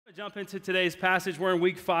Jump into today's passage. We're in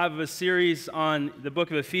week 5 of a series on the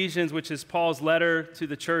book of Ephesians, which is Paul's letter to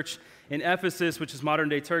the church in Ephesus, which is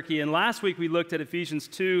modern-day Turkey. And last week we looked at Ephesians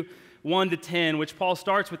 2, 1-10, which Paul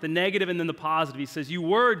starts with the negative and then the positive. He says, you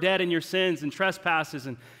were dead in your sins and trespasses,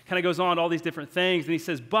 and kind of goes on to all these different things. And he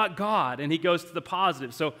says, but God, and he goes to the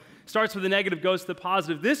positive. So starts with the negative, goes to the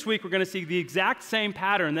positive. This week we're going to see the exact same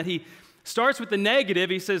pattern that he starts with the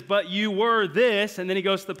negative. He says, but you were this, and then he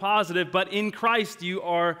goes to the positive, but in Christ you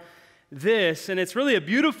are this. And it's really a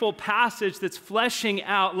beautiful passage that's fleshing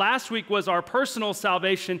out. Last week was our personal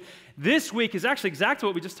salvation. This week is actually exactly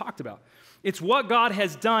what we just talked about. It's what God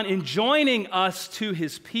has done in joining us to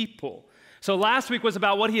his people. So last week was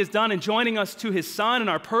about what he has done in joining us to his Son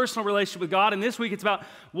and our personal relationship with God. And this week it's about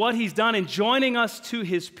what he's done in joining us to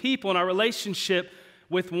his people and our relationship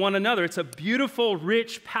with one another. It's a beautiful,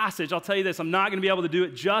 rich passage. I'll tell you this, I'm not going to be able to do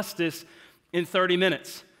it justice in 30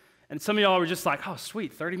 minutes. And some of y'all were just like, oh,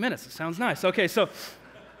 sweet, 30 minutes. It sounds nice. Okay, so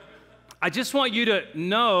I just want you to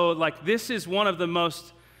know, like, this is one of the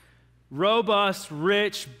most robust,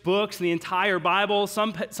 rich books in the entire Bible.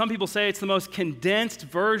 Some people say it's the most condensed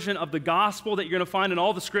version of the gospel that you're going to find in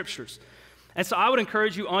all the scriptures. And so I would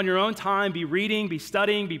encourage you on your own time, be reading, be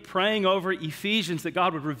studying, be praying over Ephesians, that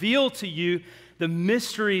God would reveal to you the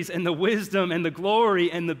mysteries and the wisdom and the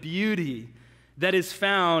glory and the beauty that is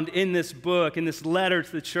found in this book, in this letter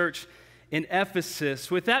to the church in Ephesus.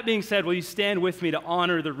 With that being said, will you stand with me to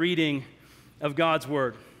honor the reading of God's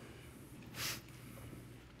word?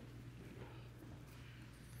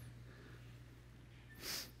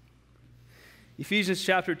 Ephesians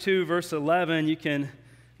chapter 2, verse 11, you can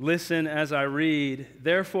listen as I read.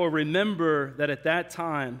 Therefore, remember that at that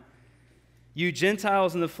time, you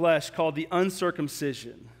Gentiles in the flesh called the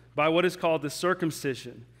uncircumcision by what is called the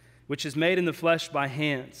circumcision, which is made in the flesh by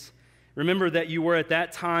hands. Remember that you were at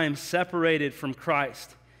that time separated from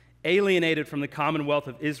Christ, alienated from the commonwealth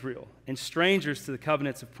of Israel, and strangers to the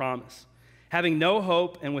covenants of promise, having no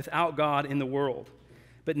hope and without God in the world.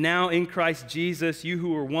 But now in Christ Jesus, you who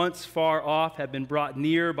were once far off have been brought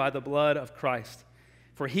near by the blood of Christ.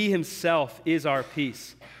 For he himself is our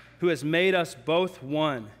peace, who has made us both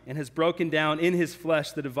one and has broken down in his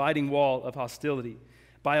flesh the dividing wall of hostility,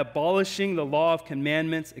 by abolishing the law of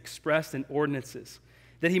commandments expressed in ordinances,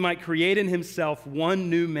 that he might create in himself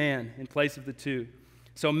one new man in place of the two,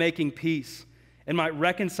 so making peace, and might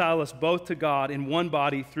reconcile us both to God in one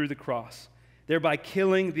body through the cross, thereby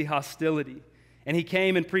killing the hostility. And he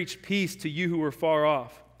came and preached peace to you who were far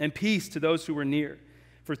off, and peace to those who were near.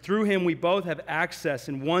 For through him we both have access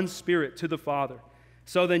in one spirit to the Father.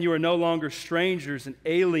 So then you are no longer strangers and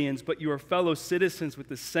aliens, but you are fellow citizens with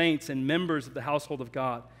the saints and members of the household of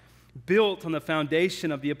God, built on the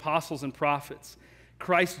foundation of the apostles and prophets,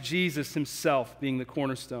 Christ Jesus himself being the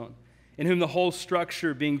cornerstone, in whom the whole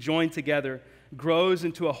structure being joined together grows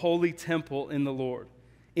into a holy temple in the Lord.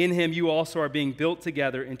 In him you also are being built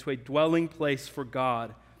together into a dwelling place for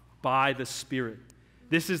God by the Spirit.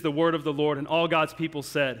 This is the word of the Lord, and all God's people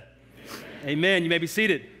said, Amen. Amen. You may be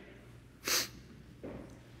seated.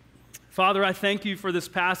 Father, I thank you for this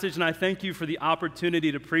passage, and I thank you for the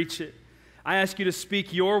opportunity to preach it. I ask you to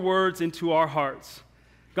speak your words into our hearts.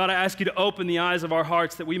 God, I ask you to open the eyes of our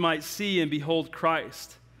hearts that we might see and behold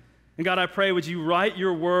Christ. And God, I pray, would you write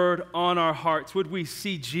your word on our hearts? Would we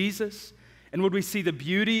see Jesus, and would we see the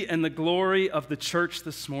beauty and the glory of the church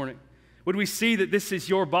this morning? Would we see that this is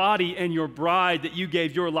your body and your bride that you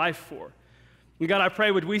gave your life for? And God, I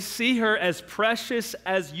pray, would we see her as precious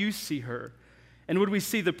as you see her? And would we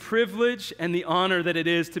see the privilege and the honor that it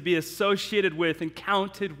is to be associated with and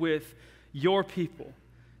counted with your people,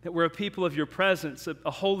 that we're a people of your presence,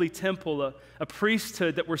 a holy temple, a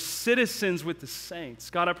priesthood, that we're citizens with the saints.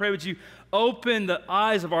 God, I pray, would you open the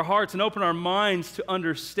eyes of our hearts and open our minds to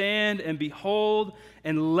understand and behold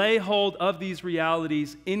and lay hold of these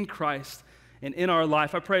realities in Christ and in our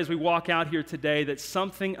life. I pray as we walk out here today that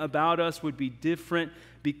something about us would be different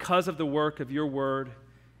because of the work of your word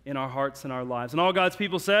in our hearts and our lives. And all God's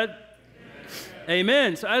people said, Amen.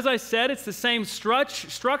 Amen. So as I said, it's the same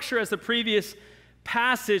structure as the previous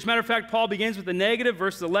passage. Matter of fact, Paul begins with the negative,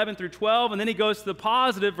 verses 11 through 12, and then he goes to the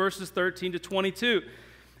positive, verses 13 to 22.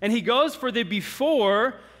 And he goes for the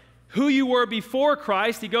before, who you were before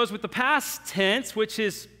Christ. He goes with the past tense, which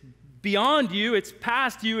is beyond you. It's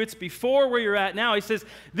past you. It's before where you're at now. He says,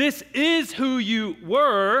 this is who you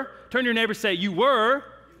were. Turn to your neighbor and say, you were.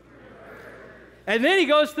 And then he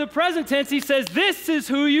goes to the present tense. He says, this is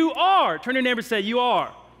who you are. Turn to your neighbor and say, you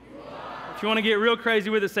are. You are. If you want to get real crazy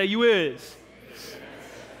with it, say, you is.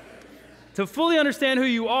 To fully understand who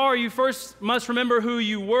you are, you first must remember who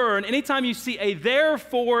you were. And anytime you see a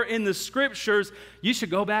therefore in the scriptures, you should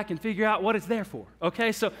go back and figure out what it's there for.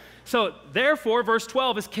 Okay, so therefore, verse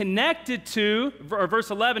 12 is connected to, or verse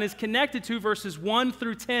 11 is connected to verses 1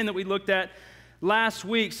 through 10 that we looked at last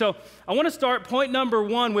week. So I want to start point number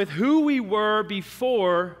 1 with who we were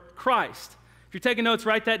before Christ. If you're taking notes,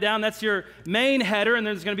 write that down. That's your main header, and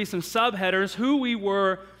there's going to be some subheaders, who we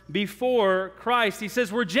were before Christ. He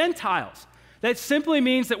says we're Gentiles. That simply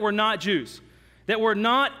means that we're not Jews, that we're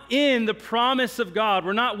not in the promise of God.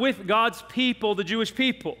 We're not with God's people, the Jewish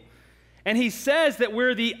people. And he says that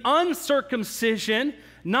we're the uncircumcision,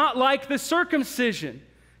 not like the circumcision.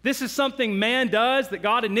 This is something man does that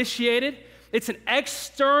God initiated. It's an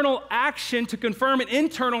external action to confirm an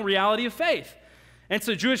internal reality of faith. And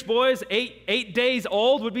so Jewish boys, eight days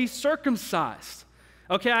old, would be circumcised.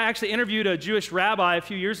 Okay, I actually interviewed a Jewish rabbi a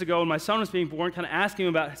few years ago when my son was being born, kind of asking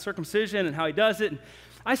him about circumcision and how he does it. And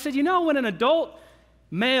I said, when an adult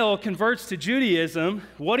male converts to Judaism,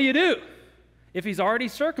 what do you do if he's already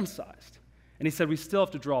circumcised? And he said, we still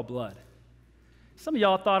have to draw blood. Some of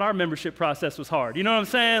y'all thought our membership process was hard. You know what I'm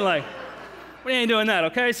saying? Like, we ain't doing that,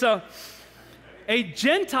 okay? So a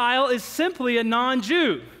Gentile is simply a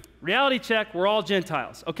non-Jew. Reality check, we're all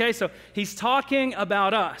Gentiles, okay? So he's talking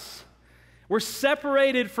about us. We're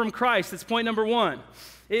separated from Christ. That's point number 1.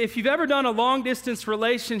 If you've ever done a long-distance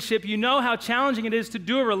relationship, you know how challenging it is to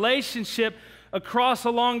do a relationship across a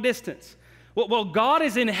long distance. Well, God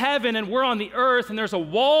is in heaven and we're on the earth, and there's a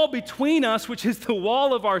wall between us, which is the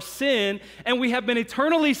wall of our sin, and we have been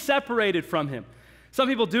eternally separated from him. Some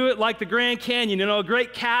people do it like the Grand Canyon, a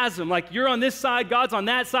great chasm, like you're on this side, God's on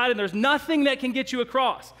that side, and there's nothing that can get you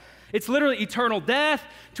across. It's literally eternal death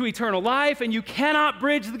to eternal life, and you cannot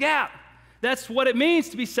bridge the gap. That's what it means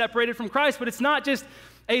to be separated from Christ. But it's not just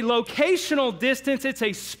a locational distance, it's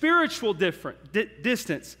a spiritual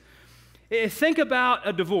distance. Think about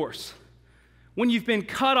a divorce. When you've been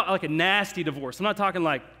cut off, like a nasty divorce. I'm not talking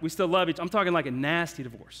like we still love each other. I'm talking like a nasty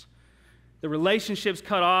divorce. The relationship's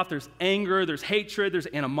cut off, there's anger, there's hatred, there's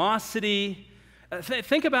animosity.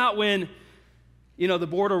 Think about when, the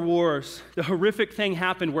border wars, the horrific thing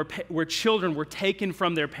happened where children were taken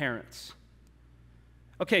from their parents.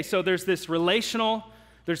 Okay, so there's this relational,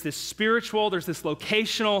 there's this spiritual, there's this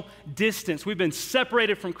locational distance. We've been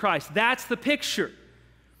separated from Christ. That's the picture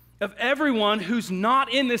of everyone who's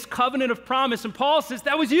not in this covenant of promise. And Paul says,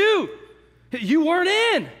 that was you. You weren't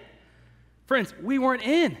in. Friends, we weren't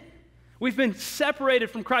in. We've been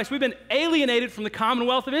separated from Christ. We've been alienated from the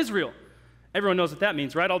commonwealth of Israel. Everyone knows what that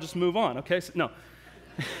means, right? I'll just move on, okay? No.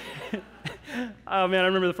 Oh, man, I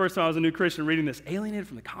remember the first time I was a new Christian reading this. Alienated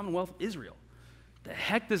from the commonwealth of Israel. The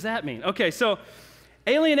heck does that mean? Okay, so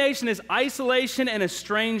alienation is isolation and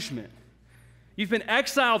estrangement. You've been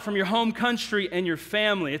exiled from your home country and your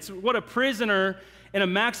family. It's what a prisoner in a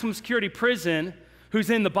maximum security prison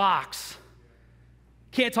who's in the box.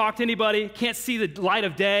 Can't talk to anybody, can't see the light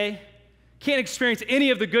of day, can't experience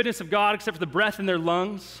any of the goodness of God except for the breath in their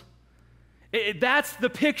lungs. That's the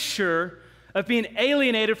picture of being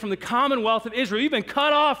alienated from the commonwealth of Israel. You've been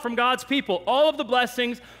cut off from God's people. All of the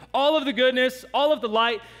blessings, all of the goodness, all of the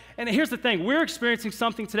light. And here's the thing. We're experiencing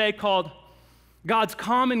something today called God's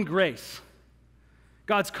common grace.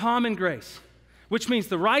 God's common grace, which means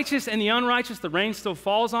the righteous and the unrighteous, the rain still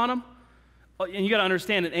falls on them. And you got to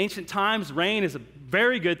understand, in ancient times, rain is a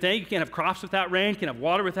very good thing. You can't have crops without rain. You can't have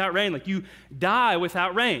water without rain. Like, you die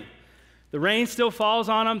without rain. The rain still falls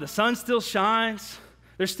on them. The sun still shines.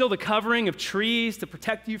 There's still the covering of trees to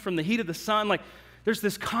protect you from the heat of the sun. Like, there's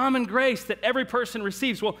this common grace that every person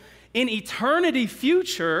receives. Well, in eternity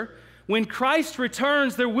future, when Christ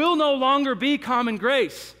returns, there will no longer be common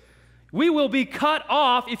grace. We will be cut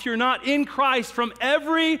off, if you're not in Christ, from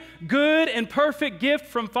every good and perfect gift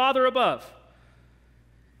from Father above.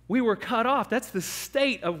 We were cut off. That's the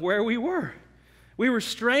state of where we were. We were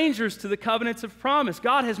strangers to the covenants of promise.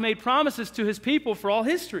 God has made promises to his people for all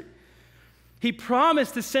history. He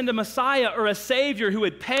promised to send a Messiah or a Savior who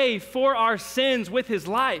would pay for our sins with his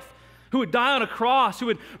life, who would die on a cross, who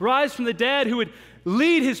would rise from the dead, who would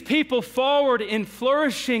lead his people forward in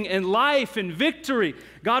flourishing and life and victory.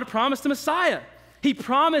 God promised a Messiah. He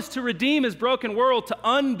promised to redeem his broken world, to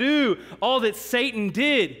undo all that Satan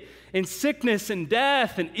did in sickness and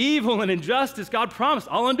death and evil and injustice. God promised,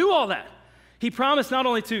 I'll undo all that. He promised not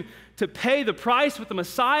only to pay the price with the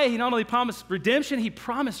Messiah, he not only promised redemption, he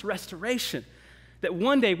promised restoration. That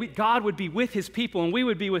one day God would be with his people and we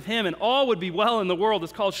would be with him and all would be well in the world.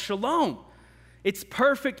 It's called shalom. It's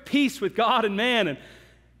perfect peace with God and man and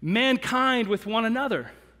mankind with one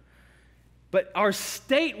another. But our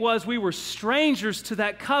state was we were strangers to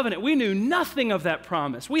that covenant. We knew nothing of that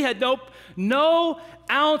promise. We had no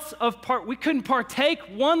ounce of we couldn't partake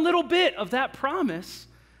one little bit of that promise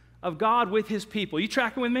of God with his people. You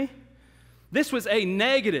tracking with me? This was a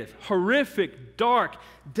negative, horrific, dark,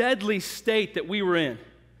 deadly state that we were in.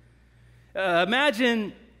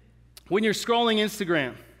 Imagine when you're scrolling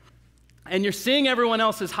Instagram and you're seeing everyone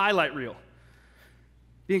else's highlight reel.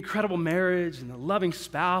 The incredible marriage and the loving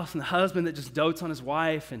spouse and the husband that just dotes on his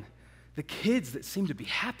wife and the kids that seem to be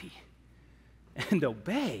happy and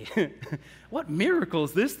obey. What miracle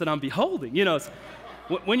is this that I'm beholding? You know,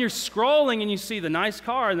 when you're scrolling and you see the nice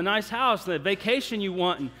car and the nice house, the vacation you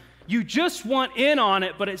want, and you just want in on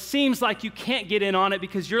it, but it seems like you can't get in on it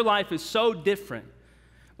because your life is so different.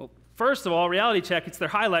 Well, first of all, reality check, it's their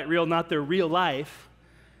highlight reel, not their real life.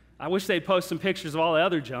 I wish they'd post some pictures of all the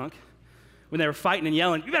other junk. When they were fighting and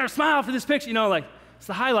yelling, you better smile for this picture, you know, like, it's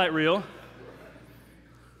the highlight reel. When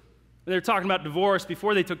they were talking about divorce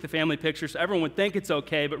before they took the family picture, so everyone would think it's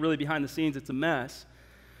okay, but really behind the scenes, it's a mess.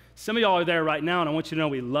 Some of y'all are there right now, and I want you to know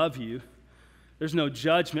we love you. There's no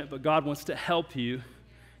judgment, but God wants to help you.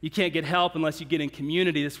 You can't get help unless you get in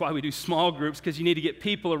community. That's why we do small groups, because you need to get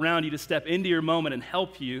people around you to step into your moment and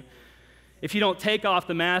help you. If you don't take off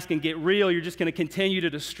the mask and get real, you're just going to continue to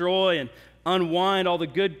destroy and unwind all the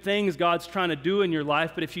good things God's trying to do in your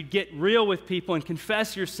life. But if you get real with people and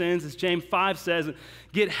confess your sins, as James 5 says, and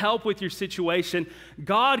get help with your situation,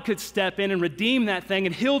 God could step in and redeem that thing,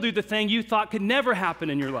 and he'll do the thing you thought could never happen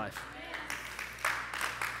in your life.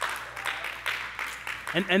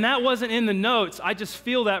 And that wasn't in the notes. I just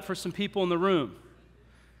feel that for some people in the room.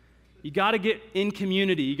 You got to get in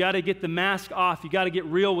community. You got to get the mask off. You got to get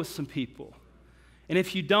real with some people. And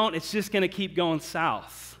if you don't, it's just going to keep going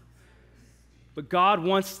south. But God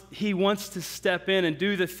wants to step in and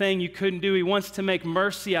do the thing you couldn't do. He wants to make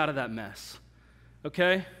mercy out of that mess,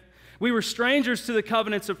 okay? We were strangers to the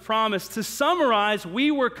covenants of promise. To summarize, we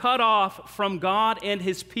were cut off from God and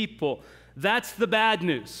his people. That's the bad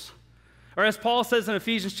news. Or as Paul says in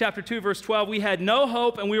Ephesians chapter 2, verse 12, we had no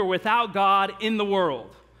hope and we were without God in the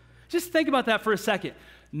world. Just think about that for a second.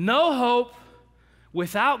 No hope,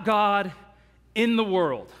 without God in the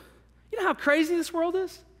world. You know how crazy this world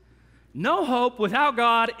is? No hope without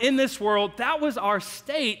God in this world. That was our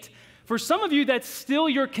state. For some of you, that's still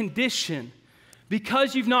your condition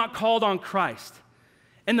because you've not called on Christ.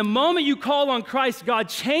 And the moment you call on Christ, God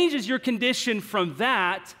changes your condition from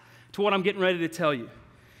that to what I'm getting ready to tell you.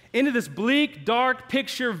 Into this bleak, dark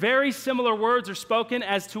picture, very similar words are spoken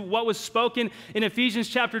as to what was spoken in Ephesians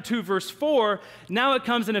chapter 2, verse 4. Now it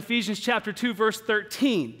comes in Ephesians chapter 2, verse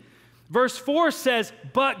 13. Verse 4 says,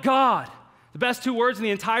 but God. The best two words in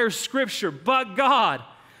the entire scripture, but God.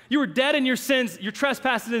 You were dead in your sins, your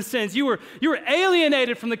trespasses and sins. You were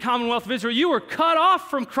alienated from the commonwealth of Israel. You were cut off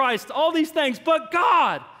from Christ, all these things, but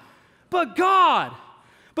God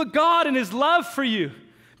in his love for you,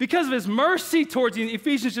 because of his mercy towards you.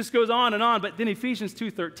 Ephesians just goes on, but then Ephesians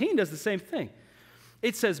 2:13 does the same thing.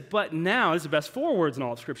 It says, but now, this is the best four words in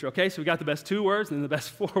all of scripture, okay? So we got the best two words and then the best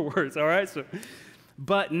four words, all right? So,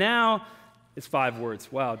 but now, it's 5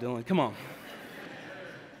 words. Wow, Dillon, come on.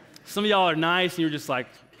 Some of y'all are nice, and you're just like,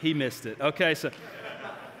 he missed it. Okay, so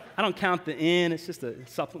I don't count the in. It's just a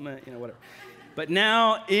supplement, whatever. But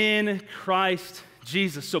now in Christ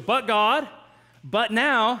Jesus. So, but God, but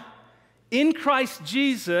now in Christ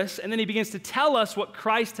Jesus, and then he begins to tell us what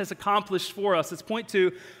Christ has accomplished for us. Let's point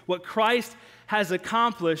to what Christ has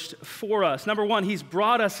accomplished for us. Number one, he's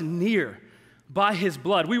brought us near by his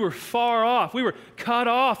blood. We were far off. We were cut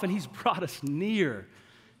off, and he's brought us near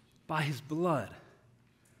by his blood.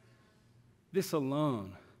 This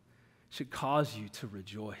alone should cause you to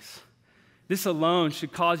rejoice. This alone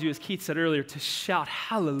should cause you, as Keith said earlier, to shout,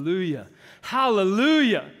 hallelujah,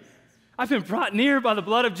 hallelujah. I've been brought near by the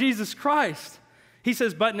blood of Jesus Christ. He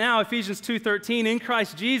says, but now, Ephesians 2:13, in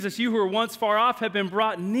Christ Jesus, you who were once far off have been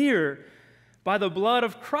brought near by the blood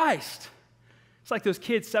of Christ. It's like those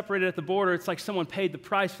kids separated at the border. It's like someone paid the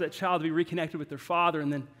price for that child to be reconnected with their father,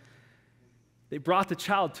 and then they brought the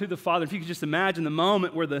child to the father. If you could just imagine the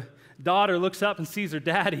moment where the daughter looks up and sees her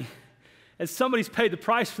daddy, as somebody's paid the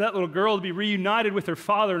price for that little girl to be reunited with her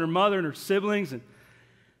father and her mother and her siblings, and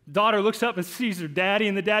the daughter looks up and sees her daddy,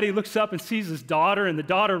 and the daddy looks up and sees his daughter, and the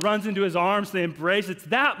daughter runs into his arms, they embrace. It's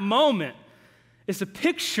that moment. It's a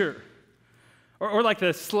picture. Or like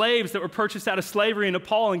the slaves that were purchased out of slavery in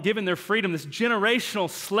Nepal and given their freedom, this generational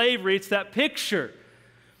slavery. It's that picture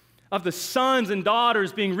of the sons and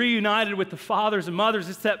daughters being reunited with the fathers and mothers.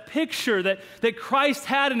 It's that picture that Christ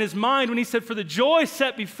had in his mind when he said, for the joy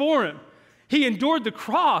set before him, he endured the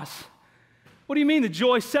cross. What do you mean the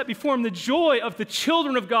joy set before him? The joy of the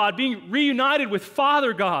children of God being reunited with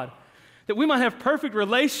Father God, that we might have perfect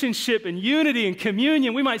relationship and unity and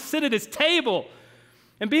communion. We might sit at his table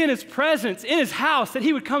and be in his presence, in his house, that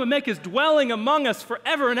he would come and make his dwelling among us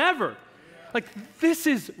forever and ever. Like, this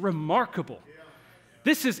is remarkable.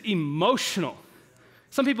 This is emotional.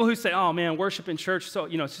 Some people who say, oh man, worship in church, so,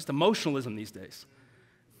 it's just emotionalism these days.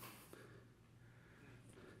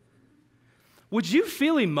 Would you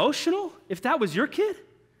feel emotional if that was your kid?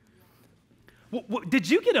 Did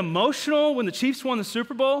you get emotional when the Chiefs won the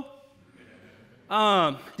Super Bowl?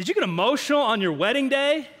 Did you get emotional on your wedding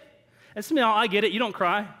day? And some of y'all, I get it, you don't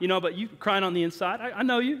cry, but you crying on the inside. I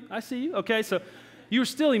know you, I see you. Okay, so you were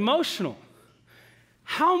still emotional.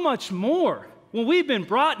 How much more when we've been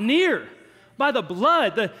brought near by the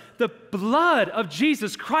blood, the blood of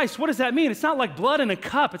Jesus Christ? What does that mean? It's not like blood in a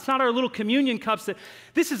cup. It's not our little communion cups.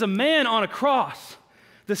 This is a man on a cross,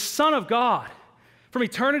 the Son of God, from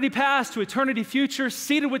eternity past to eternity future,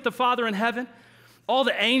 seated with the Father in heaven, all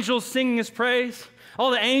the angels singing his praise,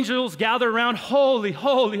 all the angels gather around, holy,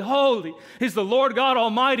 holy, holy is the Lord God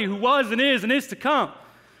Almighty who was and is to come.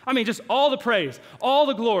 I mean, just all the praise, all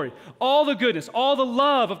the glory, all the goodness, all the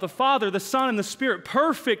love of the Father, the Son, and the Spirit.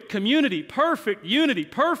 Perfect community, perfect unity,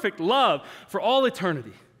 perfect love for all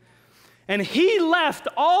eternity. And he left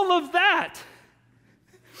all of that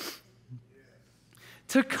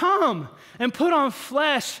to come and put on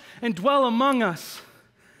flesh and dwell among us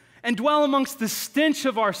and dwell amongst the stench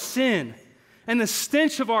of our sin and the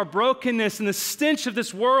stench of our brokenness and the stench of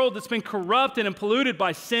this world that's been corrupted and polluted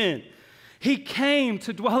by sin. He came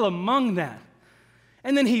to dwell among that.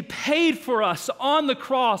 And then he paid for us on the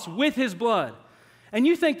cross with his blood. And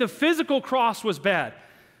you think the physical cross was bad.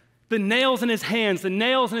 The nails in his hands, the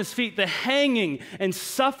nails in his feet, the hanging and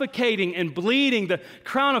suffocating and bleeding, the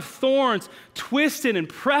crown of thorns twisted and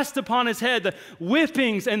pressed upon his head, the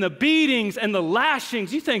whippings and the beatings and the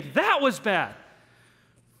lashings. You think that was bad.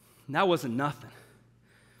 And that wasn't nothing.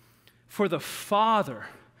 For the Father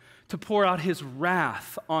to pour out his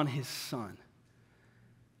wrath on his Son.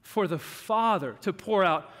 For the Father to pour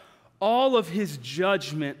out all of his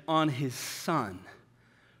judgment on his Son,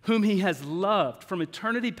 whom he has loved from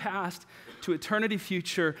eternity past to eternity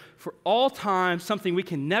future, for all time, something we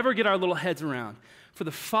can never get our little heads around. For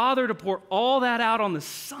the Father to pour all that out on the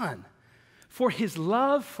Son, for his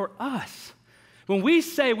love for us. When we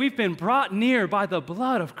say we've been brought near by the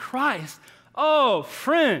blood of Christ, oh,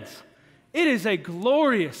 friends, it is a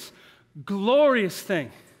glorious, glorious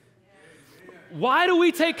thing. Why do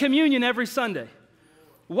we take communion every Sunday?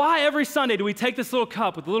 Why every Sunday do we take this little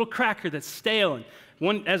cup with a little cracker that's stale?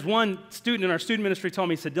 And as one student in our student ministry told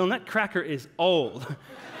me, he said, Dillon, that cracker is old.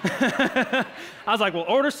 I was like, well,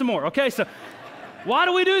 order some more. Okay, so why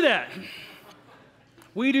do we do that?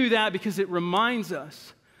 We do that because it reminds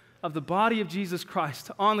us of the body of Jesus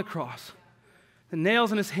Christ on the cross, the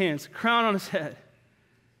nails in his hands, the crown on his head,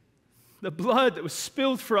 the blood that was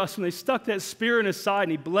spilled for us when they stuck that spear in his side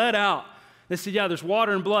and he bled out. They said, yeah, there's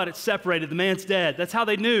water and blood. It's separated. The man's dead. That's how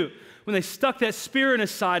they knew. When they stuck that spear in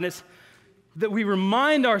his side, and it's that we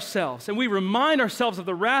remind ourselves, and we remind ourselves of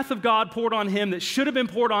the wrath of God poured on him that should have been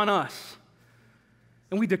poured on us.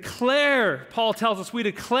 And we declare, Paul tells us, we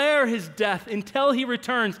declare his death until he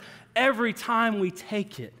returns every time we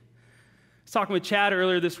take it. I was talking with Chad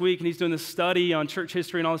earlier this week, and he's doing this study on church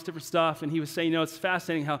history and all this different stuff, and he was saying, it's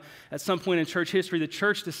fascinating how at some point in church history, the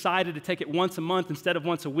church decided to take it once a month instead of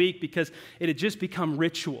once a week because it had just become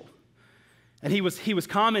ritual. And he was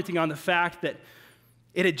commenting on the fact that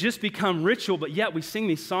it had just become ritual, but yet we sing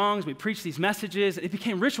these songs, we preach these messages. It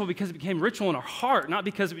became ritual because it became ritual in our heart, not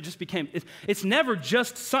because it just became, it's never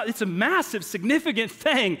just, it's a massive, significant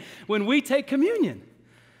thing when we take communion.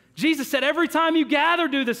 Jesus said, every time you gather,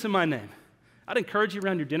 do this in my name. I'd encourage you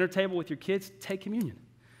around your dinner table with your kids, take communion.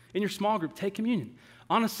 In your small group, take communion.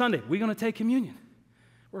 On a Sunday, we're going to take communion.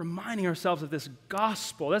 We're reminding ourselves of this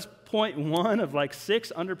gospel. That's point 1 of like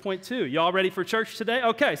 6 under point 2. Y'all ready for church today?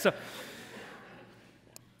 Okay, so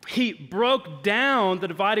he broke down the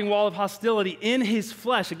dividing wall of hostility in his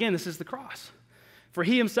flesh. Again, this is the cross. For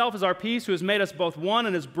he himself is our peace, who has made us both one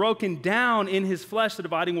and has broken down in his flesh the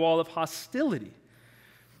dividing wall of hostility.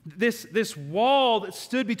 This wall that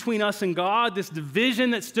stood between us and God, this division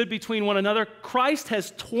that stood between one another, Christ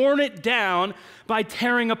has torn it down by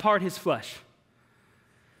tearing apart his flesh.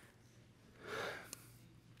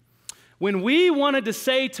 When we wanted to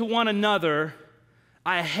say to one another,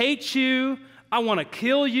 I hate you, I want to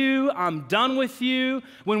kill you, I'm done with you,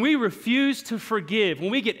 when we refuse to forgive, when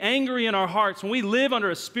we get angry in our hearts, when we live under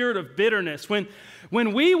a spirit of bitterness, when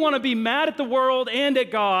we want to be mad at the world and at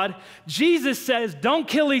God, Jesus says, don't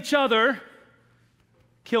kill each other,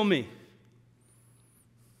 kill me.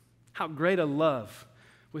 How great a love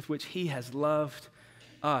with which he has loved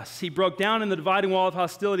us. He broke down in the dividing wall of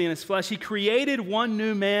hostility in his flesh. He created one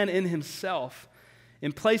new man in himself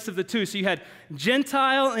in place of the two. So you had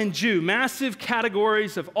Gentile and Jew, massive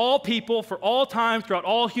categories of all people for all time throughout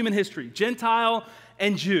all human history. Gentile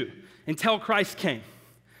and Jew until Christ came.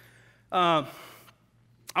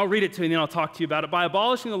 I'll read it to you and then I'll talk to you about it. By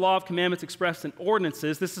abolishing the law of commandments expressed in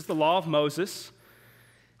ordinances, this is the law of Moses,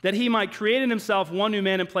 that he might create in himself one new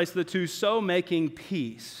man in place of the two, so making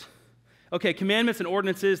peace. Okay, commandments and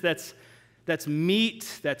ordinances, that's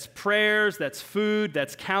meat, that's prayers, that's food,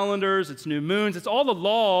 that's calendars, it's new moons. It's all the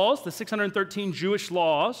laws, the 613 Jewish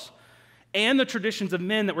laws, and the traditions of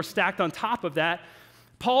men that were stacked on top of that.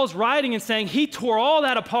 Paul's writing and saying he tore all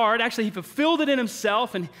that apart. Actually, he fulfilled it in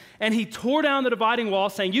himself, and he tore down the dividing wall,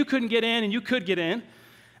 saying you couldn't get in and you could get in.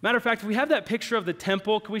 Matter of fact, if we have that picture of the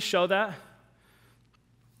temple, can we show that?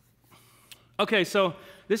 Okay, so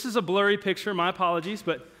this is a blurry picture. My apologies,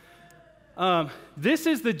 but this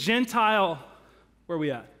is the Gentile. Where are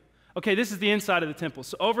we at? Okay, this is the inside of the temple.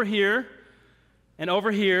 So over here and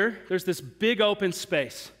over here, there's this big open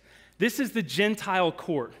space. This is the Gentile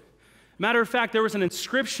court. Matter of fact, there was an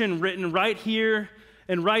inscription written right here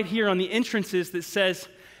and right here on the entrances that says,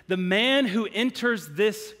 the man who enters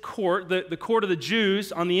this court, the court of the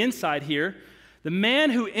Jews on the inside here, the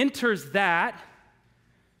man who enters that,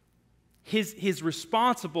 he's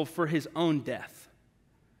responsible for his own death.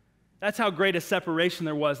 That's how great a separation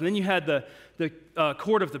there was. And then you had the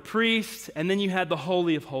court of the priest, and then you had the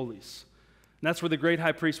Holy of Holies. And that's where the great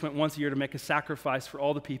high priest went once a year to make a sacrifice for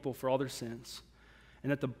all the people, for all their sins.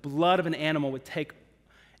 And that the blood of an animal would take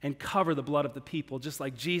and cover the blood of the people, just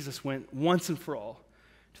like Jesus went once and for all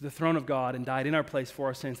to the throne of God and died in our place for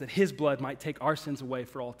our sins, that his blood might take our sins away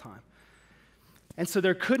for all time. And so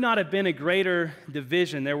there could not have been a greater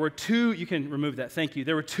division. There were two, you can remove that, thank you.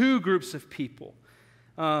 There were two groups of people.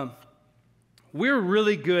 We're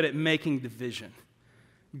really good at making division.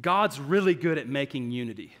 God's really good at making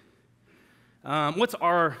unity. What's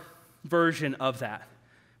our version of that?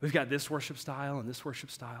 We've got this worship style and this worship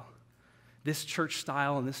style, this church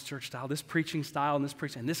style and this church style, this preaching style and this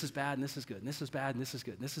preaching, and this is bad and this is good, and this is bad and this is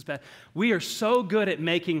good, and this is bad. We are so good at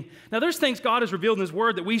making, now there's things God has revealed in his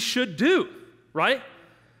word that we should do, right?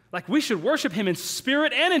 Like we should worship him in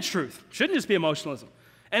spirit and in truth. It shouldn't just be emotionalism.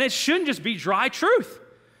 And it shouldn't just be dry truth.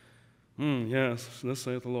 Yes, thus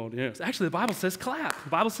saith the Lord, yes. Actually, the Bible says clap. The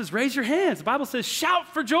Bible says raise your hands. The Bible says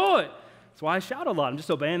shout for joy. That's why I shout a lot. I'm just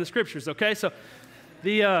obeying the scriptures, okay? So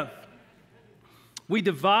we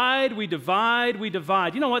divide.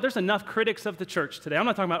 You know what? There's enough critics of the church today. I'm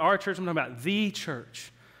not talking about our church. I'm talking about the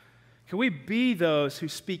church. Can we be those who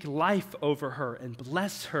speak life over her and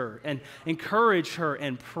bless her and encourage her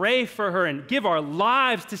and pray for her and give our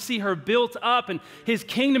lives to see her built up and his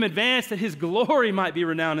kingdom advance, that his glory might be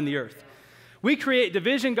renowned in the earth? We create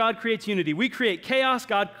division, God creates unity. We create chaos,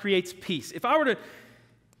 God creates peace. If I were to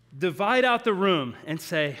divide out the room and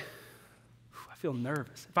say, I feel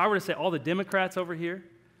nervous. If I were to say all the Democrats over here,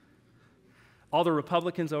 all the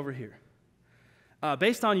Republicans over here,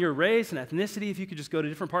 based on your race and ethnicity, if you could just go to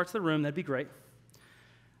different parts of the room, that'd be great.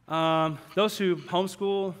 Those who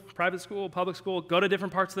homeschool, private school, public school, go to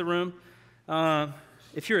different parts of the room.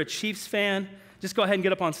 If you're a Chiefs fan, just go ahead and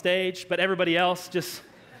get up on stage, but everybody else just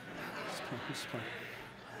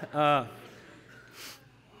I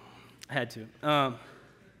had to.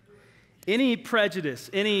 Any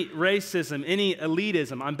prejudice, any racism, any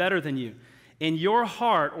elitism, I'm better than you, in your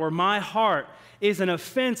heart or my heart is an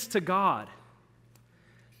offense to God.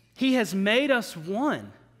 He has made us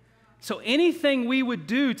one. So anything we would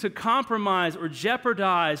do to compromise or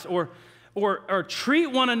jeopardize or treat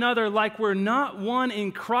one another like we're not one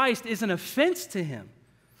in Christ is an offense to him.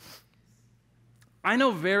 I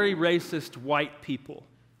know very racist white people,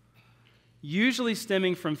 usually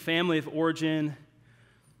stemming from family of origin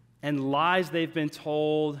and lies they've been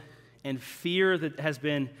told and fear that has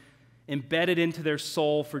been embedded into their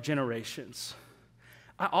soul for generations.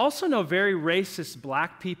 I also know very racist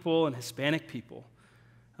black people and Hispanic people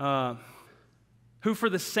who,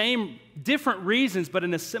 for the same different reasons but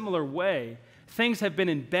in a similar way, things have been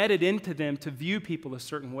embedded into them to view people a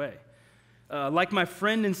certain way. Like my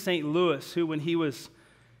friend in St. Louis, who when he was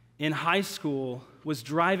in high school was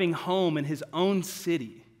driving home in his own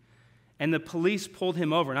city, and the police pulled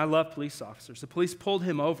him over, and I love police officers. The police pulled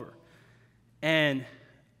him over and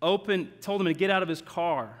told him to get out of his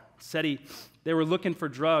car, said they were looking for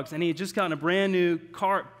drugs, and he had just gotten a brand new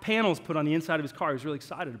car, panels put on the inside of his car. He was really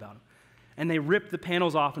excited about them. And they ripped the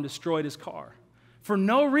panels off and destroyed his car for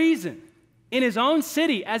no reason in his own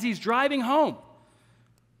city as he's driving home.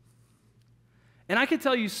 And I could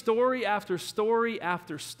tell you story after story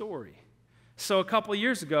after story. So a couple of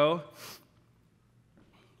years ago,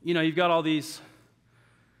 you've got all these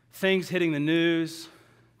things hitting the news,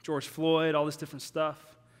 George Floyd, all this different stuff.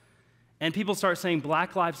 And people start saying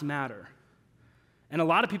Black Lives Matter. And a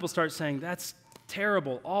lot of people start saying, that's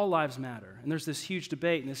terrible, all lives matter. And there's this huge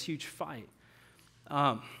debate and this huge fight.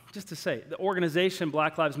 Just to say, the organization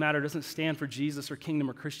Black Lives Matter doesn't stand for Jesus or kingdom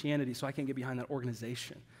or Christianity, so I can't get behind that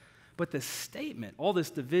organization. But this statement, all this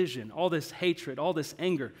division, all this hatred, all this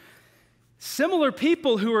anger, similar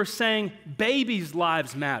people who are saying babies'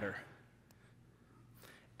 lives matter.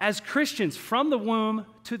 As Christians, from the womb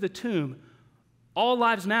to the tomb, all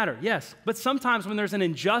lives matter, yes. But sometimes when there's an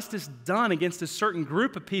injustice done against a certain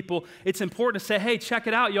group of people, it's important to say, hey, check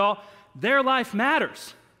it out, y'all. Their life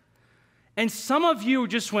matters. And some of you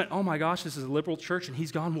just went, oh my gosh, this is a liberal church and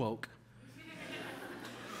he's gone woke.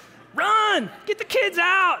 Run! Get the kids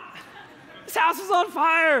out! This house is on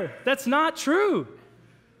fire. That's not true.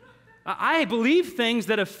 I believe things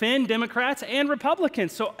that offend Democrats and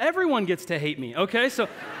Republicans, so everyone gets to hate me, okay? So,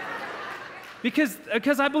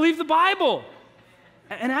 because I believe the Bible.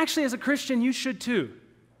 And actually, as a Christian, you should too.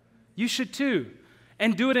 You should too.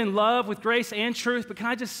 And do it in love with grace and truth. But can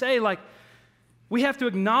I just say, we have to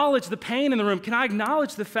acknowledge the pain in the room. Can I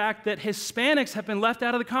acknowledge the fact that Hispanics have been left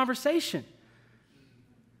out of the conversation?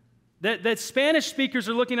 That Spanish speakers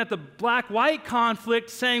are looking at the black-white conflict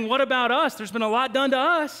saying, what about us? There's been a lot done to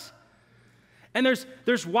us. And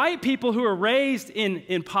there's white people who are raised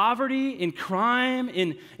in poverty, in crime,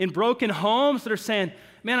 in broken homes that are saying,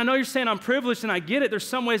 man, I know you're saying I'm privileged and I get it. There's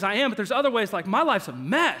some ways I am, but there's other ways like my life's a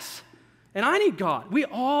mess and I need God. We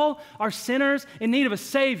all are sinners in need of a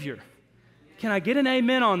Savior. Can I get an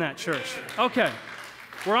amen on that, church? Okay.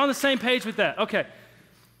 We're on the same page with that. Okay.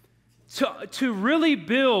 To really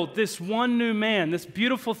build this one new man, this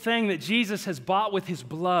beautiful thing that Jesus has bought with his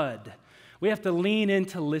blood, we have to lean in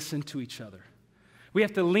to listen to each other. We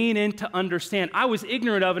have to lean in to understand. I was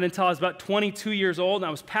ignorant of it until I was about 22 years old, and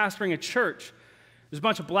I was pastoring a church. There's a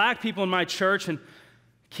bunch of black people in my church, and a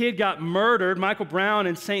kid got murdered, Michael Brown,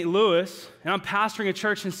 in St. Louis, and I'm pastoring a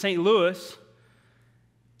church in St. Louis,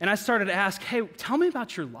 and I started to ask, hey, tell me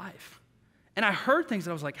about your life. And I heard things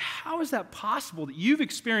that I was like, how is that possible that you've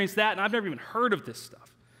experienced that, and I've never even heard of this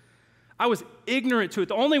stuff? I was ignorant to it.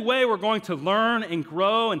 The only way we're going to learn and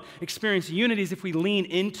grow and experience unity is if we lean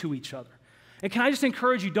into each other. And can I just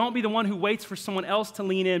encourage you, don't be the one who waits for someone else to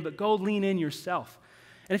lean in, but go lean in yourself.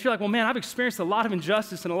 And if you're like, well, man, I've experienced a lot of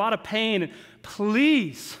injustice and a lot of pain, and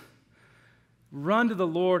please run to the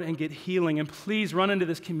Lord and get healing, and please run into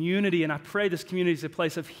this community, and I pray this community is a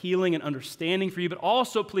place of healing and understanding for you, but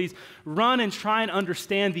also please run and try and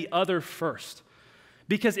understand the other first.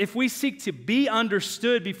 Because if we seek to be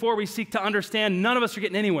understood before we seek to understand, none of us are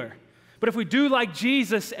getting anywhere. But if we do like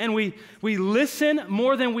Jesus and we listen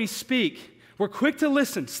more than we speak, we're quick to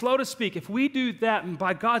listen, slow to speak. If we do that, and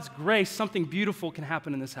by God's grace, something beautiful can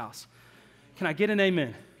happen in this house. Can I get an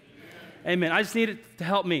amen? Amen. I just need it to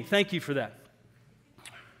help me. Thank you for that.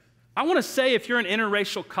 I want to say if you're an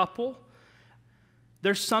interracial couple,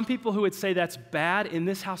 there's some people who would say that's bad. In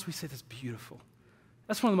this house, we say that's beautiful.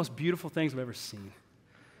 That's one of the most beautiful things I've ever seen.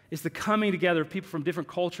 It's the coming together of people from different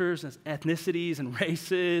cultures and ethnicities and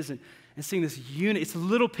races and seeing this unity. It's a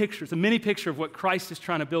little picture, it's a mini picture of what Christ is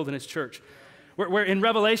trying to build in his church. Where in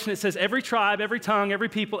Revelation it says every tribe, every tongue, every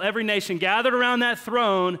people, every nation gathered around that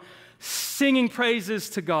throne singing praises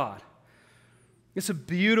to God. It's a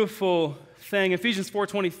beautiful thing. Ephesians 4,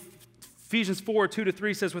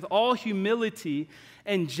 2-3 says, with all humility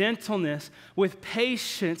and gentleness, with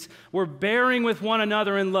patience, we're bearing with one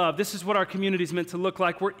another in love. This is what our community is meant to look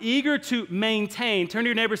like. We're eager to maintain. Turn to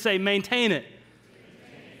your neighbor and say, maintain it.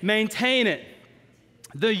 Maintain it.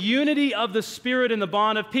 The unity of the Spirit and the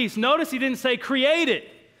bond of peace. Notice he didn't say create it.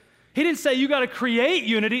 He didn't say you got to create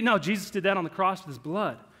unity. No, Jesus did that on the cross with his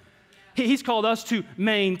blood. He's called us to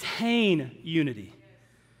maintain unity.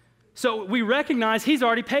 So we recognize he's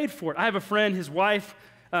already paid for it. I have a friend, his wife,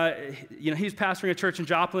 he was pastoring a church in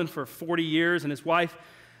Joplin for 40 years, and his wife,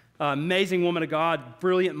 amazing woman of God,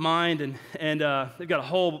 brilliant mind, and they've got a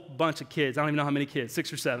whole bunch of kids. I don't even know how many kids,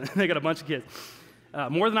 6 or 7. They got a bunch of kids.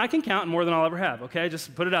 More than I can count and more than I'll ever have, okay?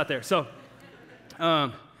 Just put it out there. So,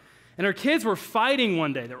 and her kids were fighting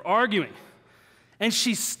one day. They were arguing. And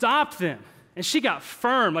she stopped them. And she got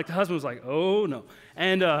firm, like the husband was like, oh, no.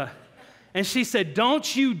 And she said,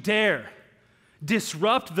 don't you dare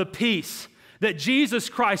disrupt the peace that Jesus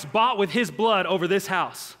Christ bought with his blood over this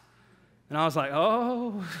house. And I was like,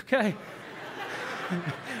 oh, okay.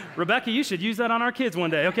 Rebecca, you should use that on our kids one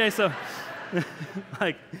day, okay? So,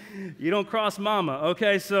 like, you don't cross mama,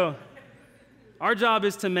 okay? So Our job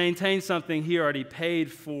is to maintain something he already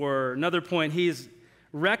paid for. Another point, he's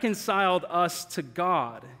reconciled us to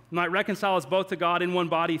God. He might reconcile us both to God in one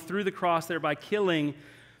body through the cross, thereby killing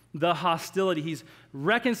the hostility. He's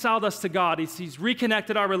reconciled us to God. He's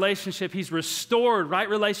reconnected our relationship. He's restored right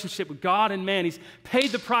relationship with God and man. He's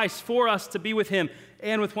paid the price for us to be with him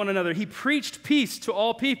and with one another. He preached peace to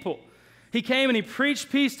all people. He came and he preached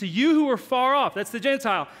peace to you who are far off, that's the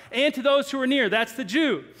Gentile, and to those who are near, that's the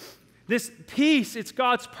Jew. This peace, it's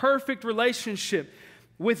God's perfect relationship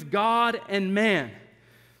with God and man.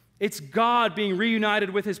 It's God being reunited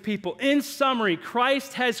with his people. In summary,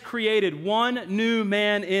 Christ has created one new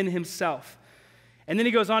man in himself. And then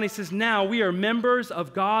he goes on, he says, now we are members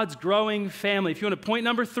of God's growing family. If you want to point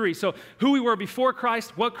number 3, so who we were before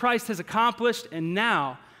Christ, what Christ has accomplished, and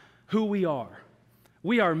now who we are.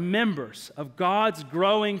 We are members of God's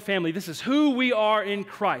growing family. This is who we are in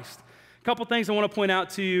Christ. A couple things I want to point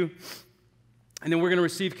out to you, and then we're going to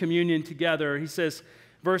receive communion together. He says,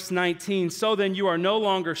 verse 19, so then you are no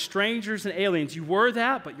longer strangers and aliens. You were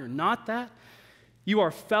that, but you're not that. You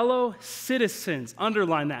are fellow citizens,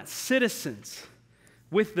 underline that, citizens,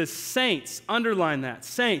 with the saints, underline that,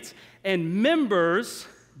 saints, and members,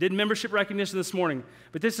 did membership recognition this morning,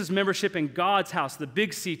 but this is membership in God's house, the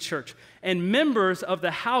Big C church, and members of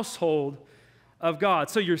the household of God.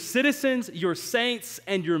 So you're citizens, you're saints,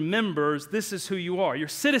 and you're members. This is who you are. You're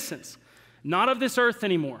citizens, not of this earth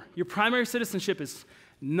anymore. Your primary citizenship is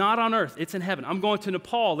not on earth. It's in heaven. I'm going to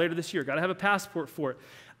Nepal later this year. Got to have a passport for it.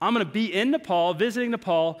 I'm going to be in Nepal, visiting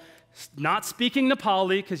Nepal, not speaking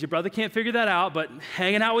Nepali because your brother can't figure that out, but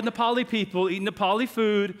hanging out with Nepali people, eating Nepali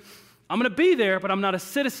food. I'm going to be there, but I'm not a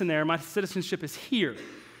citizen there. My citizenship is here.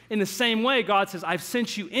 In the same way, God says, I've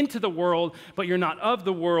sent you into the world, but you're not of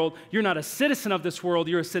the world. You're not a citizen of this world.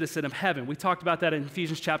 You're a citizen of heaven. We talked about that in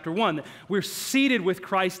Ephesians chapter 1. That we're seated with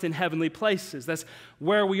Christ in heavenly places. That's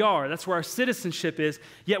where we are. That's where our citizenship is.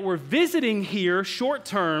 Yet we're visiting here short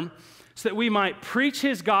term so that we might preach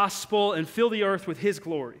his gospel and fill the earth with his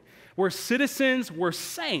glory. We're citizens. We're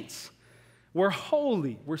saints. We're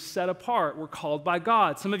holy. We're set apart. We're called by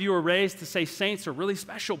God. Some of you are raised to say saints are really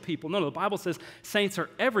special people. No, the Bible says saints are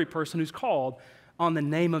every person who's called on the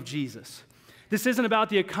name of Jesus. This isn't about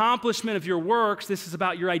the accomplishment of your works. This is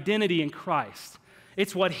about your identity in Christ.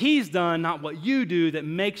 It's what he's done, not what you do, that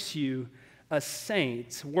makes you a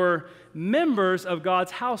saint. We're members of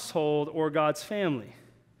God's household or God's family.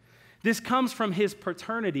 This comes from his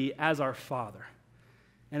paternity as our Father.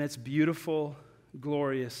 And it's beautiful,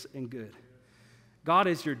 glorious, and good. God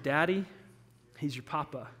is your daddy. He's your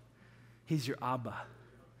papa. He's your Abba.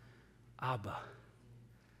 Abba.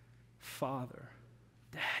 Father.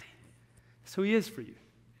 Daddy. That's who he is for you.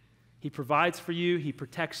 He provides for you. He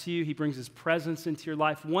protects you. He brings his presence into your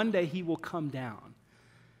life. One day he will come down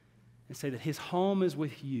and say that his home is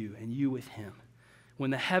with you and you with him.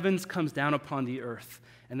 When the heavens comes down upon the earth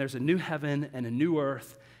and there's a new heaven and a new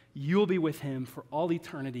earth, you'll be with him for all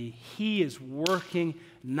eternity. He is working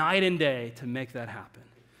night and day to make that happen.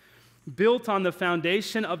 Built on the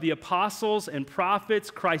foundation of the apostles and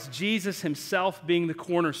prophets, Christ Jesus himself being the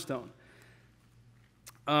cornerstone.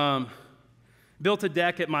 Built a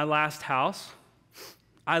deck at my last house.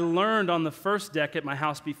 I learned on the first deck at my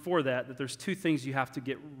house before that there's 2 things you have to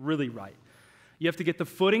get really right. You have to get the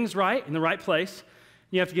footings right, in the right place.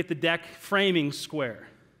 You have to get the deck framing square.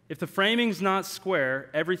 If the framing's not square,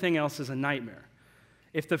 everything else is a nightmare.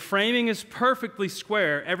 If the framing is perfectly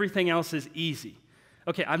square, everything else is easy.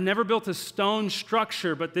 Okay, I've never built a stone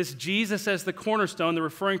structure, but this Jesus as the cornerstone, they're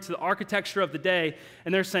referring to the architecture of the day,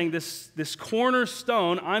 and they're saying this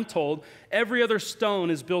cornerstone, I'm told, every other stone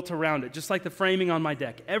is built around it, just like the framing on my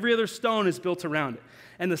deck. Every other stone is built around it.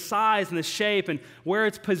 And the size and the shape and where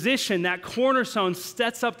it's positioned, that cornerstone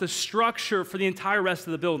sets up the structure for the entire rest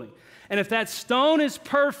of the building. And if that stone is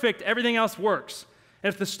perfect, everything else works.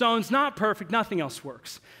 And if the stone's not perfect, nothing else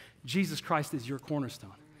works. Jesus Christ is your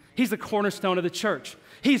cornerstone. He's the cornerstone of the church.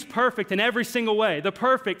 He's perfect in every single way. The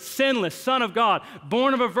perfect, sinless Son of God,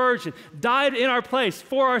 born of a virgin, died in our place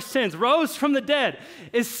for our sins, rose from the dead,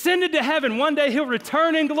 ascended to heaven. One day he'll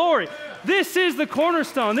return in glory. This is the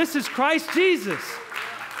cornerstone. This is Christ Jesus.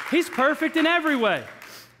 He's perfect in every way.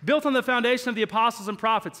 Built on the foundation of the apostles and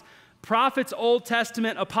prophets. Prophets, Old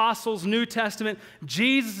Testament, apostles, New Testament.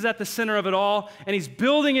 Jesus is at the center of it all, and he's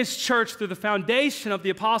building his church through the foundation of the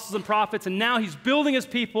apostles and prophets, and now he's building his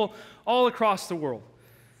people all across the world.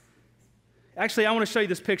 Actually, I want to show you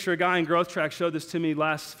this picture. A guy in Growth Track showed this to me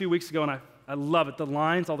last few weeks ago, and I love it. The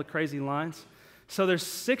lines, all the crazy lines. So there's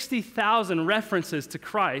 60,000 references to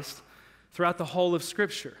Christ throughout the whole of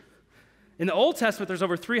Scripture. In the Old Testament, there's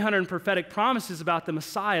over 300 prophetic promises about the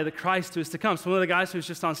Messiah, the Christ who is to come. So one of the guys who was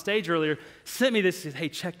just on stage earlier sent me this, he said, hey,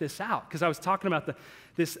 check this out, because I was talking about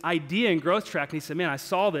this idea in Growth Track, and he said, man, I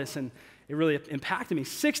saw this, and it really impacted me.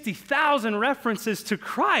 60,000 references to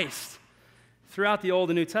Christ throughout the Old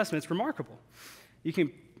and New Testament. It's remarkable. You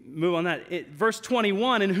can move on that. Verse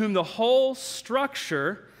 21, in whom the whole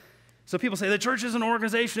structure, so people say the church is an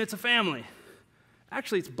organization, it's a family.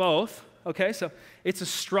 Actually, it's both, okay? So it's a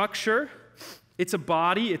structure, it's a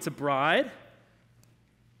body, it's a bride,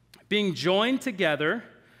 being joined together,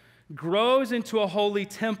 grows into a holy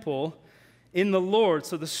temple in the Lord.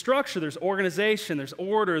 So the structure, there's organization, there's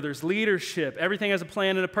order, there's leadership. Everything has a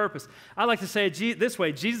plan and a purpose. I like to say it this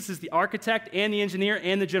way. Jesus is the architect and the engineer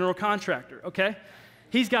and the general contractor, okay?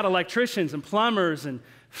 He's got electricians and plumbers and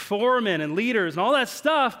foremen and leaders and all that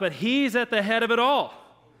stuff, but he's at the head of it all,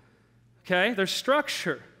 okay? There's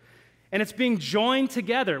structure, and it's being joined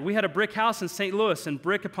together. We had a brick house in St. Louis, and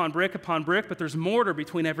brick upon brick upon brick, but there's mortar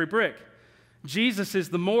between every brick. Jesus is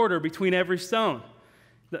the mortar between every stone.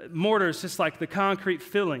 The mortar is just like the concrete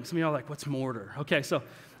filling. Some of y'all are like, what's mortar? Okay, so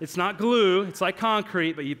it's not glue. It's like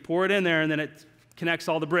concrete, but you pour it in there, and then it connects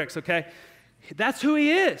all the bricks, okay? That's who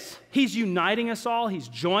he is. He's uniting us all. He's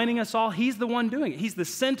joining us all. He's the one doing it. He's the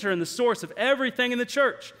center and the source of everything in the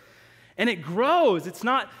church. And it grows. It's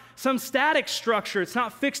not some static structure. It's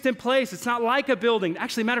not fixed in place. It's not like a building.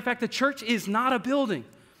 Actually, matter of fact, the church is not a building.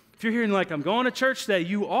 If you're hearing like, I'm going to church today,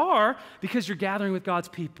 you are, because you're gathering with God's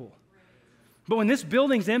people. But when this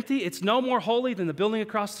building's empty, it's no more holy than the building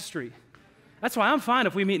across the street. That's why I'm fine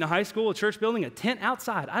if we meet in a high school, a church building, a tent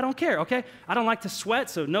outside. I don't care, okay? I don't like to sweat,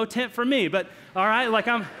 so no tent for me. But, all right, like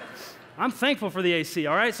I'm thankful for the AC,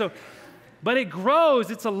 all right? So, but it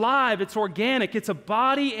grows, it's alive, it's organic, it's a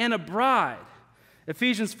body and a bride.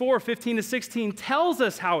 Ephesians 4:15-16 tells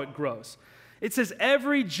us how it grows. It says,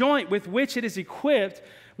 every joint with which it is equipped,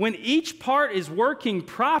 when each part is working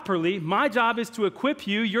properly, my job is to equip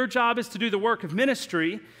you, your job is to do the work of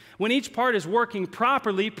ministry. When each part is working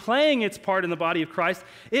properly, playing its part in the body of Christ,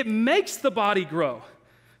 it makes the body grow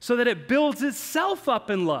so that it builds itself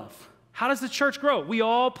up in love. How does the church grow? We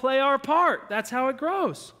all play our part. That's how it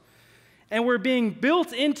grows. And we're being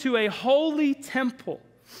built into a holy temple.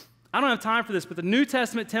 I don't have time for this, but the New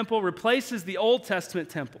Testament temple replaces the Old Testament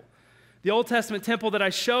temple. The Old Testament temple that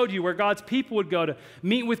I showed you, where God's people would go to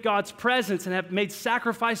meet with God's presence and have made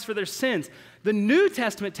sacrifice for their sins. The New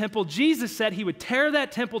Testament temple, Jesus said he would tear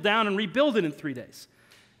that temple down and rebuild it in 3 days.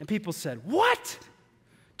 And people said, what?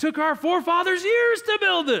 Took our forefathers years to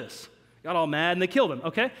build this. Got all mad and they killed him,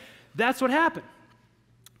 okay? That's what happened.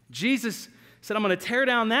 Jesus said, I'm going to tear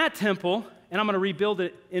down that temple and I'm going to rebuild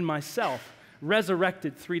it in myself,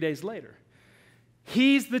 resurrected 3 days later.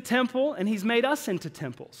 He's the temple and he's made us into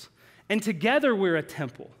temples. And together we're a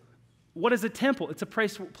temple. What is a temple? It's a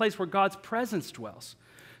place where God's presence dwells.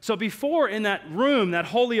 So before, in that room, that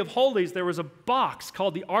Holy of Holies, there was a box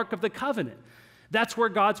called the Ark of the Covenant. That's where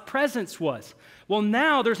God's presence was. Well,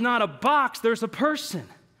 now there's not a box, there's a person.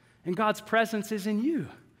 And God's presence is in you.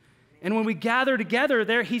 And when we gather together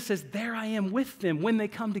there, he says, there I am with them when they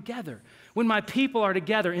come together. When my people are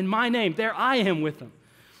together in my name, there I am with them.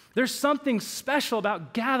 There's something special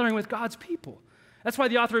about gathering with God's people. That's why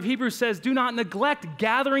the author of Hebrews says, do not neglect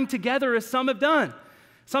gathering together as some have done.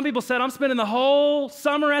 Some people said, I'm spending the whole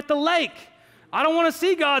summer at the lake. I don't want to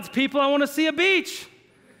see God's people. I want to see a beach.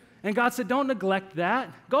 And God said, don't neglect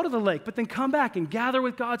that. Go to the lake, but then come back and gather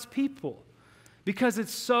with God's people because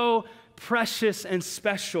it's so precious and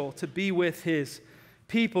special to be with his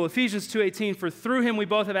people. Ephesians 2:18, for through him we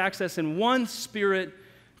both have access in one spirit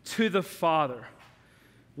to the Father.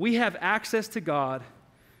 We have access to God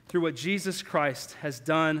through what Jesus Christ has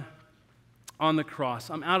done on the cross.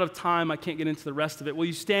 I'm out of time. I can't get into the rest of it. Will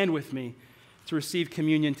you stand with me to receive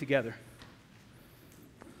communion together?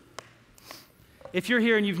 If you're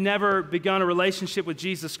here and you've never begun a relationship with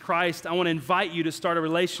Jesus Christ, I want to invite you to start a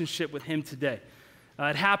relationship with him today.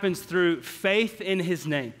 It happens through faith in his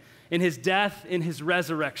name, in his death, in his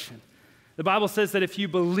resurrection. The Bible says that if you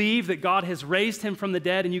believe that God has raised him from the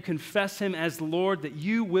dead and you confess him as Lord, that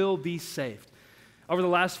you will be saved. Over the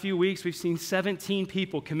last few weeks, we've seen 17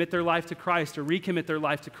 people commit their life to Christ or recommit their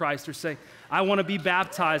life to Christ or say, I want to be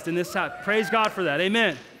baptized in this house. Praise God for that.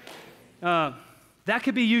 Amen. That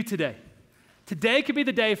could be you today. Today could be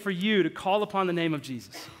the day for you to call upon the name of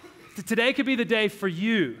Jesus. Today could be the day for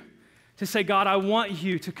you to say, God, I want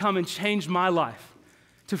you to come and change my life,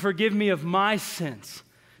 to forgive me of my sins,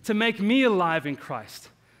 to make me alive in Christ,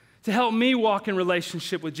 to help me walk in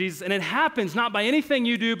relationship with Jesus. And it happens not by anything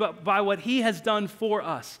you do, but by what he has done for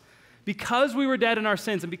us. Because we were dead in our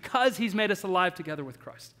sins and because he's made us alive together with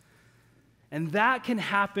Christ. And that can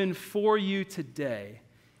happen for you today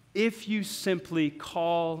if you simply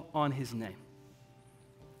call on his name.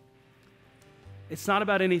 It's not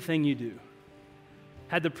about anything you do.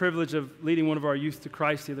 I had the privilege of leading one of our youth to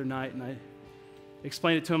Christ the other night, and I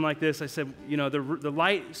explained it to him like this. I said, you know, the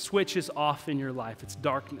light switch is off in your life. It's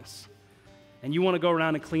darkness. And you want to go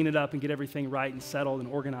around and clean it up and get everything right and settled and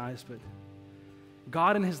organized, but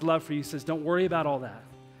God in his love for you says, don't worry about all that.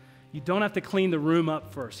 You don't have to clean the room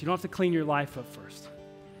up first. You don't have to clean your life up first.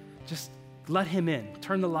 Just let him in.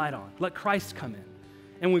 Turn the light on. Let Christ come in.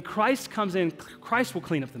 And when Christ comes in, Christ will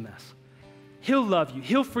clean up the mess. He'll love you.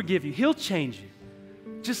 He'll forgive you. He'll change you.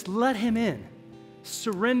 Just let him in.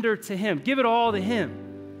 Surrender to him. Give it all to him.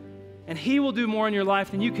 And he will do more in your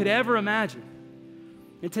life than you could ever imagine.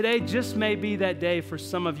 And today just may be that day for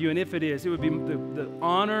some of you. And if it is, it would be the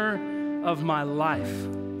honor of my life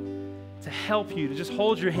to help you, to just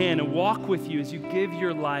hold your hand and walk with you as you give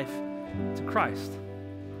your life to Christ.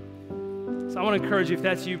 So I want to encourage you, if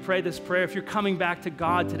that's you, pray this prayer. If you're coming back to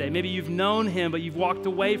God today, maybe you've known him, but you've walked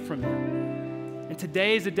away from him. And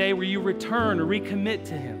today is a day where you return or recommit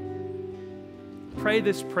to him. Pray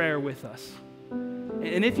this prayer with us.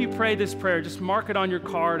 And if you pray this prayer, just mark it on your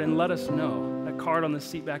card and let us know. That card on the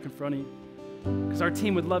seat back in front of you. Because our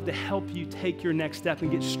team would love to help you take your next step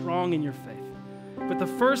and get strong in your faith. But the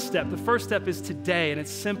first step is today, and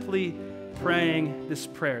it's simply praying this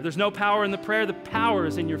prayer. There's no power in the prayer. The power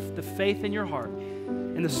is in the faith in your heart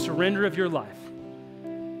and the surrender of your life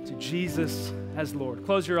to Jesus as Lord.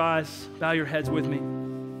 Close your eyes, bow your heads with me.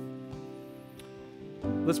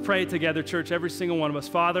 Let's pray it together, church, every single one of us.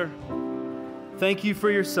 Father, thank you for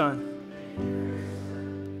your Son,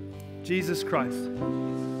 Jesus Christ.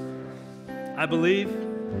 I believe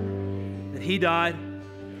that he died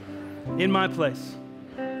in my place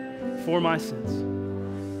for my sins.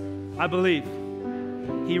 I believe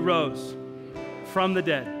he rose from the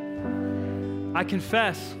dead. I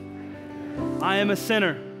confess I am a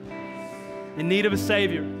sinner in need of a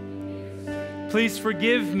Savior. Please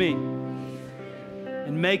forgive me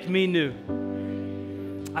and make me new.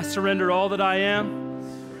 I surrender all that I am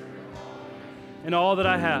and all that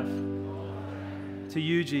I have to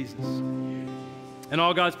you, Jesus. And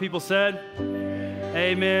all God's people said,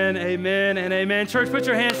 amen, amen, and amen. Church, put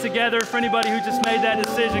your hands together for anybody who just made that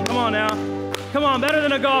decision. Come on now. Come on, better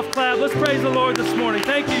than a golf clap. Let's praise the Lord this morning.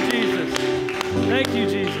 Thank you, Jesus. Thank you,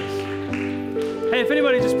 Jesus. Hey, if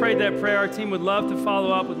anybody just prayed that prayer, our team would love to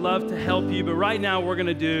follow up, would love to help you. But right now, we're going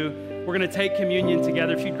to take communion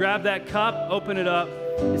together. If you grab that cup, open it up.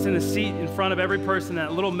 It's in the seat in front of every person,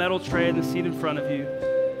 that little metal tray in the seat in front of you.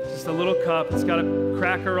 It's just a little cup. It's got a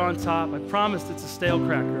cracker on top. I promised it's a stale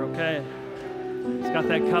cracker, okay? It's got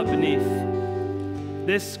that cup beneath.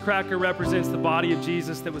 This cracker represents the body of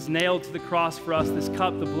Jesus that was nailed to the cross for us. This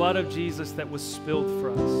cup, the blood of Jesus that was spilled for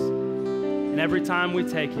us. And every time we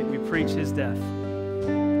take it, we preach his death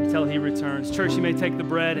until he returns. Church, you may take the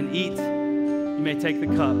bread and eat. You may take the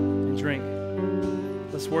cup and drink.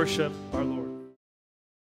 Let's worship our Lord.